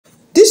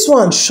This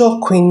one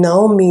shocked Queen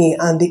Naomi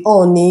and the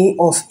Ooni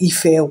of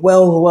Ife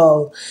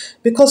well,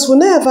 because we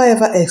never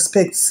ever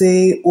expect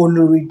say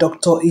Olori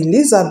Dr.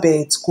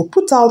 Elizabeth could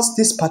put out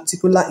this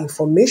particular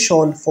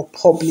information for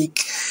public.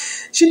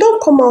 She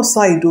don't come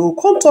outside though,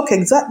 come talk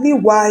exactly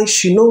why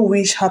she no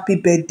wish happy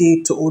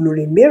birthday to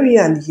Olori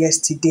Mariam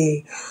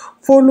yesterday,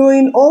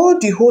 following all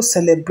the whole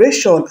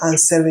celebration and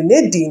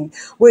serenading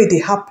wey dey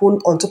happen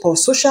on top of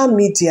social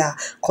media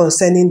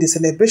concerning the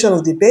celebration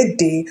of the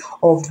birthday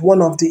of one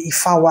of the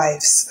Ifa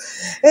wives.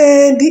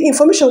 And the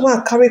information wey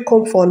I carry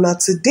come for na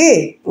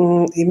today,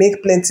 e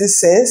make plenty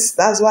sense.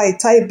 That's why I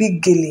tie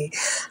big gele.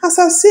 As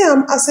I say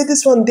I say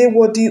this one dey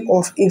worthy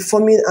of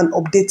informing and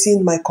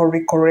updating my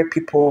correct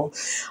people.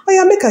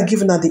 Oya, make I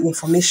give una the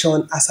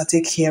information as I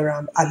take hear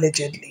am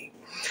allegedly.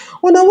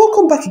 Una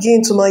welcome back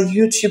again to my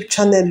YouTube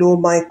channel,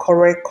 my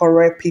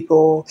correct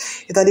people.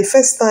 If that the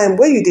first time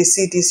where you dey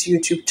see this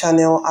YouTube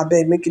channel,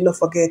 abeg make you not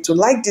forget to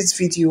like this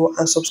video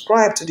and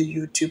subscribe to the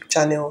YouTube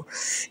channel.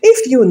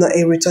 If you na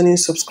a returning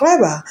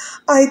subscriber,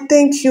 I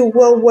thank you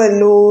well.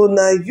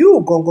 Na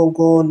you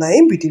go na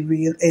him be the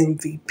real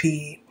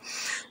MVP.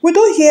 We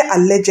don't hear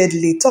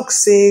allegedly talk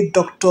say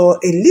Dr.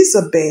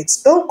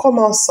 Elizabeth don't come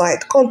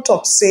outside, come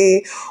talk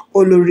say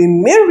Olori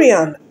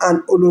Mariam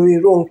and Olori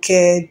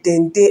Ronke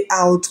then they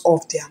out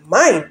of their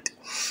mind.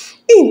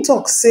 In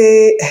talk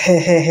say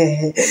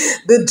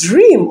the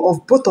dream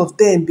of both of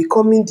them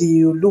becoming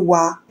the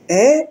Oluwa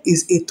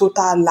is a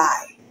total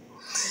lie.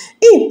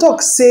 In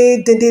talk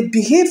say then they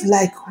behave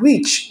like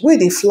witch where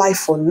they fly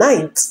for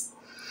night.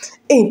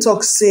 In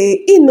talk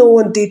say he no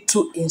one dey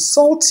too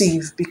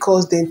insultive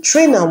because they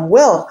train am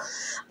well,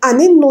 and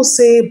he know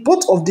say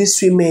both of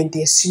these women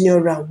they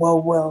senior am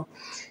well.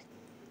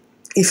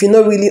 If you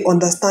not really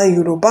understand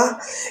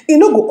Yoruba, you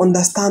no go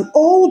understand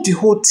all the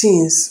whole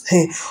things,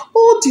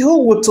 all the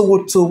whole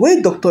woto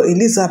where Dr.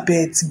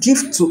 Elizabeth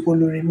give to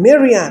Olori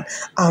Mariam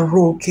and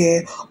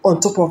Ronke on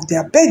top of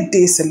their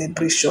birthday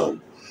celebration.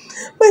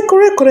 My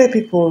correct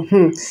people,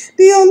 the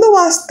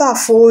Oluwa staff,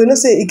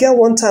 say e get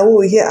one time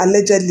we hear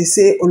allegedly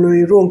say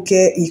Olori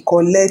Ronke e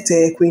collect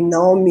Queen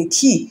Naomi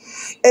key,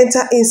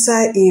 enter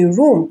inside in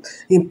room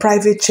in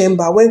private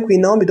chamber when Queen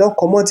Naomi don't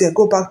come out there,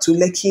 go back to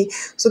Lekki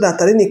so that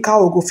Tadenika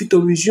will go fit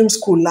to resume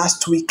school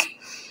last week.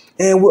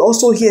 And we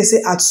also hear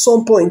say at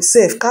some point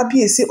sef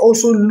Kabiyesi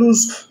also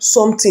lose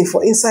something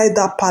for inside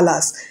that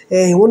palace,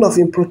 one of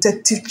him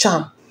protective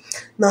charm.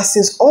 Now,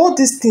 since all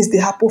these things they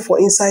happen for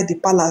inside the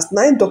palace,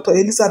 now Dr.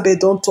 Elizabeth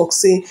don't talk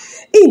say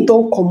he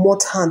don't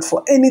comot hand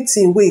for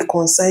anything where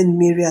concern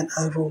Mariam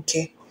and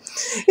Ronke.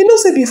 You know,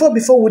 say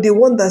before would they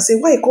wonder say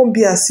why it can't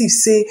be as if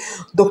say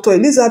Dr.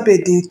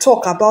 Elizabeth they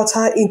talk about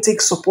how he take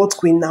support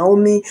Queen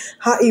Naomi,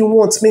 how he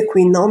wants make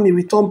Queen Naomi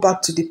return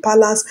back to the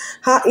palace,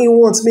 how he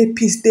wants make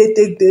peace they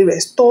take they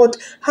restored,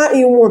 how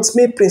he wants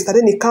make Prince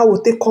Tadenika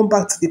will take come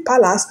back to the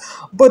palace.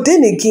 But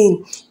then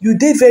again, you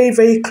dey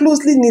very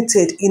closely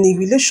knitted in a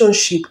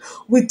relationship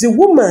with the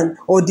woman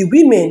or the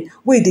women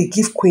where they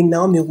give Queen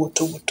Naomi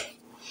woto.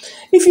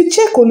 If you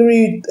check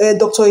Olori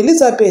Dr.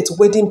 Elizabeth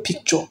wedding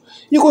picture,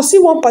 you go see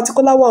one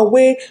particular one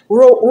where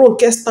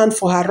Ronke stand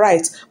for her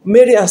right,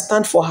 Mariam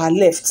stand for her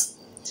left.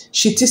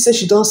 She thinks say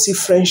she don't see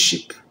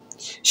friendship.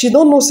 She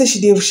don't know say she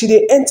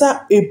dey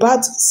enter a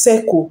bad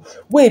circle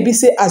where it be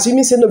say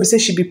assuming say no be say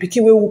she be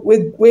pikin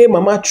where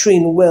mama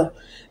train well,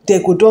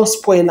 they go don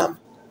spoil am.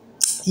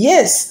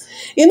 Yes,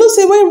 you know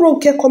say when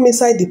Ronke come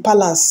inside the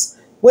palace,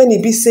 when he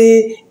be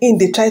say in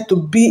they try to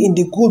be in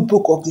the good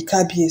book of the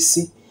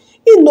Kabiyesi,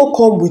 he no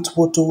come with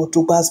woto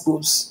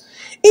gbasgbos.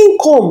 In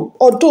come,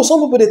 although some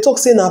people they talk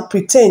say na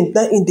pretend,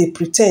 that in they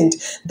pretend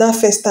that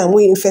first time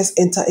when he first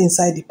enter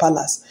inside the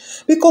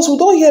palace. Because we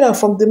don't hear am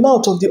from the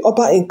mouth of the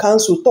upper in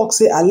council talk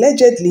say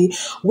allegedly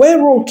when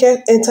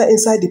Ronke enter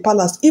inside the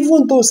palace,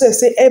 even though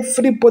say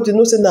everybody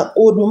knows say na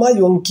old mama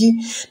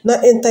Yongi na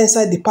enter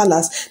inside the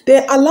palace,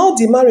 they allow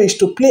the marriage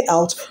to play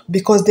out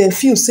because they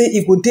feel say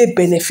it would dey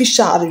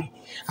beneficiary,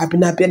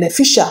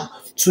 beneficial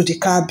to the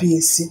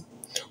Kabiyesi.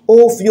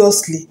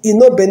 Obviously, e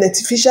no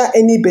beneficial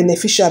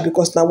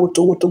because na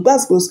woto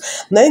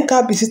gbasgbos na im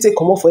Kabiyesi take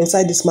comot for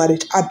inside this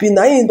marriage.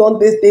 Na im don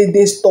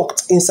dey stuck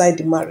inside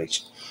the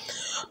marriage.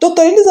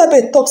 Dr.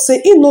 Elizabeth talk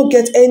say he no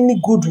get any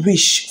good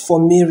wish for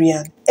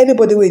Mariam.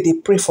 Anybody wey dey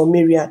pray for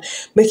Mariam,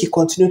 make e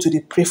continue to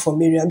dey pray for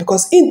Mariam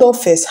because he don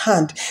first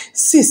hand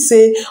see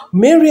say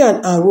Mariam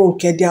and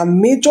Ronke their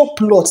major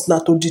plot na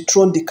to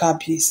dethrone the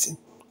Kabiyesi.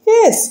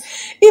 Yes,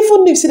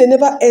 even if they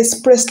never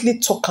expressly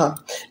talk am,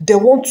 they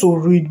want to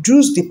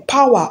reduce the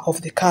power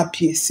of the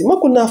Kabiyesi.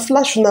 Make una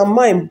flash una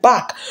mind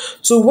back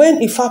to when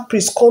Ifa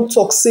priest come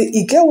talk say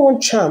he get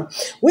one charm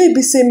wey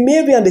be say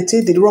Mariam dey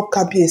take the rob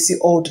Kabiyesi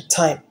all the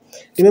time.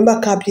 Remember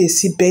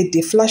Kabiyesi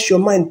birthday, flash your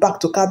mind back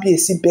to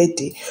Kabiyesi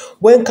birthday.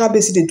 When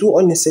Kabiyesi they do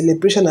on a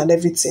celebration and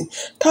everything,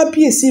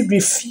 Kabiyesi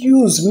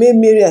refuse make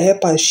Mariam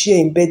help and share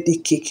in birthday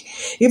cake.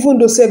 Even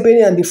though say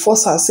Mariam and the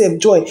force herself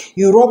joy,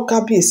 he rub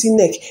Kabiyesi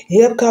neck,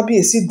 he help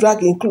Kabiyesi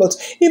drag in cloth.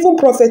 Even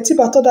Prophet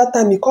Tibato that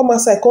time he come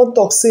outside come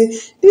talk say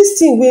this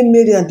thing wey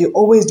Mariam they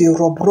always they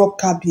rub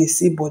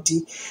Kabiyesi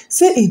body,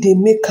 say it they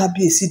make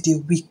Kabiyesi they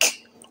weak.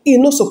 e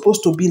no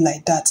supposed to be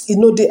like that. E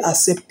no dey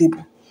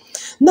acceptable.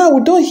 Now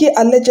we don hear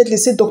allegedly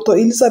say Dr.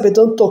 Elizabeth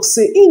don talk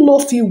say e no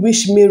fit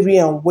wish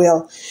Mariam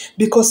well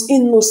because e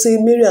know say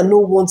Mariam no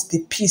want the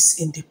peace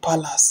in the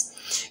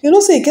palace. You know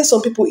say e get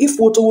some people, if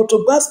woto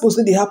gbasgbos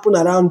no dey happen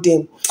around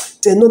dem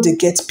no dey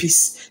get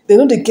peace, dem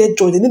no dey get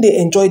joy, dem no dey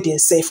enjoy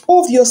themselves.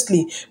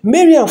 Obviously,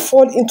 Mariam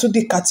fall into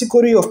the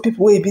category of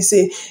people wey be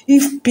say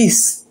if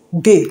peace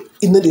dey,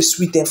 e no dey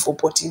sweet dem for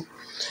body.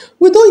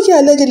 We don hear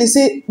allegedly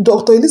say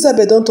Dr.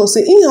 Elizabeth don talk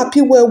say e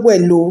happy well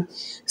o,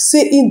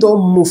 say e don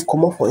move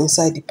comot for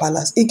inside the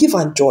palace. E give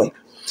am joy.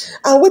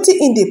 And wetin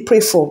e dey pray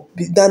for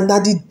na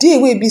the day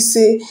wey be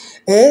say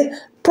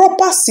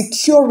proper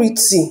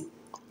security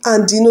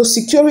and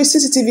security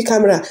CCTV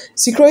camera,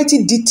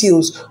 security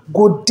details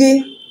go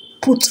dey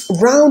put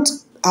round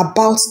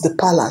about the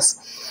palace.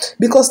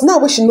 Because now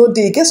wey she no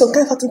dey, e get some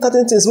kind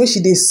certain things wey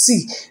she dey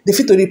see, dey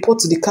fit to report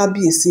to the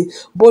Kabiyesi.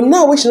 But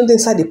now wey she no dey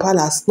inside the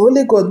palace, na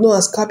only God know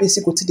as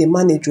Kabiyesi go take dey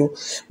manage o.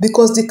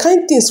 Because the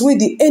kind things wey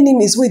the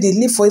enemies wey dey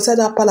live for inside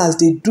that palace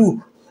dey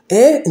do,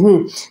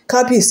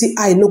 Kabiyesi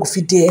eye no go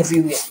fit dey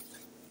everywhere.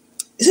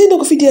 He say e no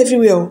go fit dey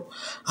everywhere o.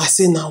 I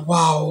say na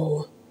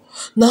wow.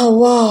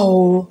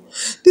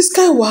 This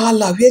kind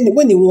wahala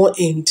when e wan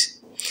end?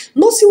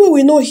 Nothing wey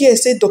we no hear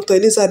say Dr.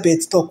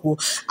 Elizabeth talk o.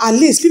 At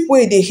least people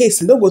wey dey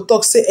hate no go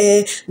talk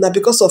say na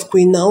because of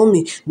Queen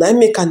Naomi na im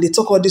make am dey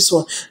talk all this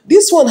one.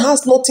 This one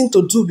has nothing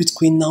to do with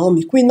Queen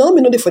Naomi. Queen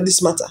Naomi no dey for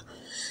this matter.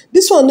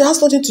 This one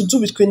has nothing to do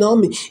with Queen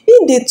Naomi.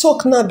 Im dey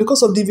talk now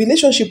because of the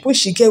relationship wey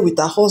she get with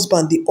her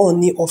husband, the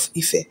Ooni of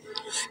Ife.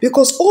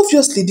 Because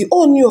obviously the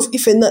Ooni of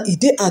Ife now e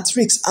dey at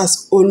risk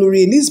as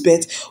Olori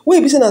Elizabeth wey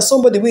be say na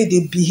somebody wey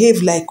dey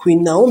behave like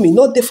Queen Naomi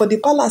not dey for the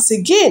palace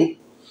again.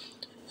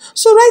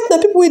 So right now,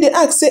 people wey dey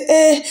ask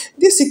say,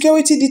 this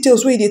security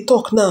details wey dey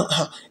talk now,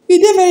 e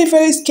dey very,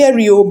 very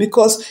scary o,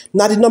 because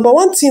na the number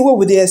one thing wey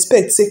we dey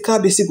expect say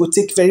Kabiyesi go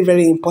take very,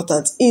 very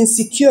important in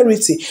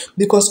security.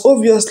 Because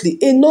obviously,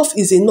 enough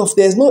is enough.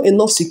 There's no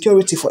enough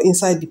security for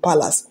inside the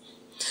palace.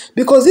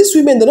 Because these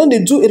women, they don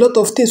dey do a lot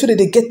of things wey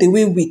they get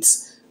away with.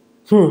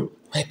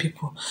 My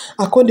people,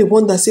 I come dey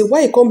wonder say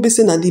why e come be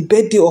say na the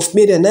birthday of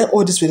Mariam na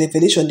all this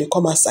revelation dey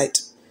come outside.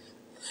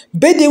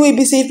 Birthday wey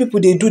be say if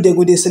people dey do, they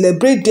go dey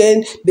celebrate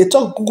them, they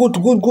talk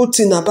good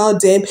thing about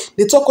them,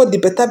 they talk all the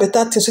better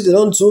things wey they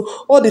don do,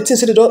 all the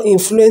things wey they don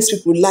influence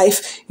people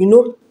life,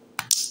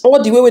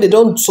 all the way they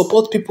don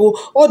support people,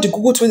 all the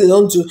good things wey they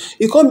don do.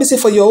 E come be say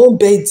for your own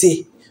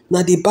birthday,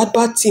 na the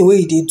bad thing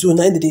wey you dey do,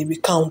 na they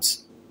recount.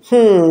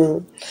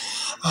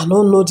 I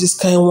no know this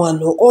kind one.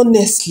 No,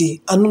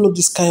 honestly, I no know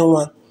this kind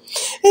one.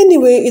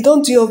 Anyway, it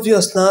don't dey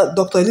obvious now.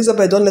 Dr.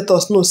 Elizabeth don't let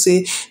us know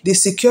say the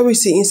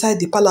security inside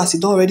the palace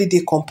don't already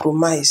dey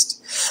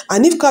compromised.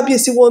 And if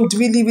Kabiyesi want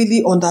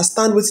really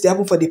understand what's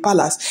happen for the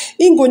palace,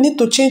 he go need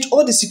to change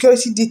all the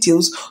security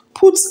details,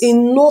 put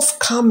enough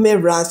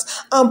cameras,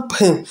 and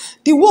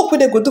the work wey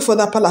they go do for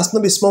that palace no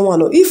be small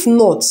one. If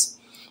not,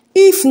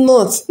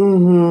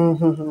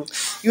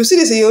 you see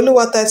this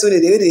Olowa title wey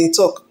they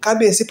talk,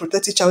 Kabiyesi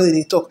protect teacher wey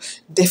they talk,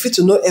 they fit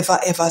to no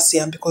ever see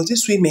am, because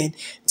these women,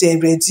 they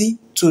ready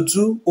to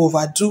do,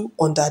 overdo,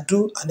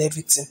 underdo, and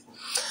everything.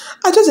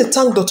 I just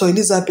thank Dr.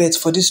 Elizabeth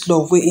for this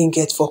love wey im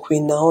get for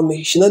Queen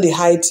Naomi. She no dey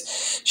hide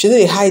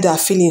her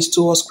feelings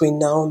towards Queen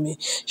Naomi.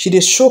 She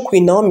dey show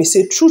Queen Naomi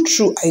say true,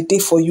 I dey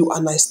for you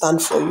and I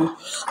stand for you.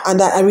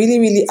 And I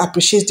really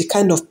appreciate the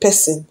kind of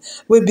person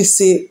wey be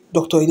say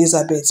Dr.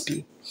 Elizabeth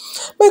be.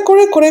 My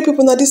correct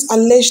people, now this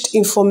alleged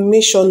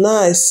information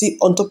now I see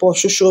on top of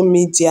social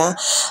media,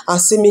 I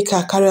say make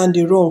I carry on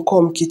the wrong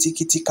come kitty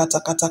kata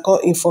come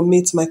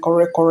informate my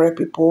correct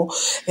people.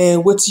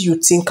 What do you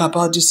think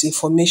about this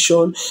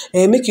information?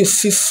 Make you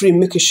feel free,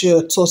 make you share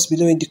your thoughts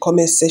below in the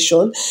comment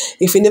section.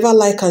 If you never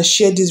like and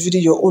share this video,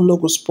 your own no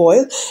go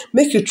spoil.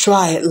 Make you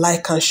try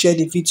like and share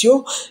the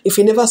video. If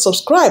you never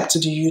subscribe to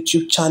the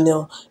YouTube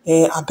channel,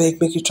 I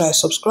beg make you try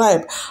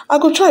subscribe. I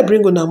go try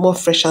bring on a more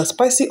fresh and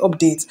spicy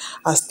updates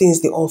as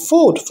things they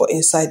unfold for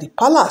inside the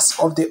palace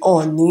of the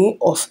Ooni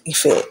of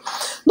Ife.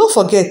 Don't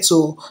forget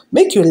to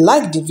make you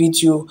like the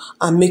video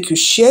and make you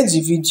share the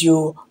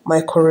video,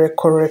 my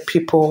correct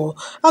people.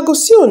 I go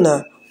see you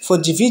now for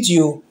the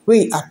video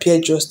where it appear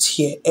just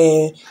here.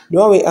 The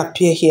one will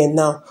appear here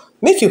now.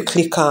 Make you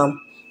click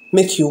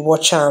make you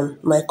watch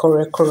my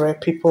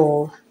correct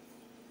people.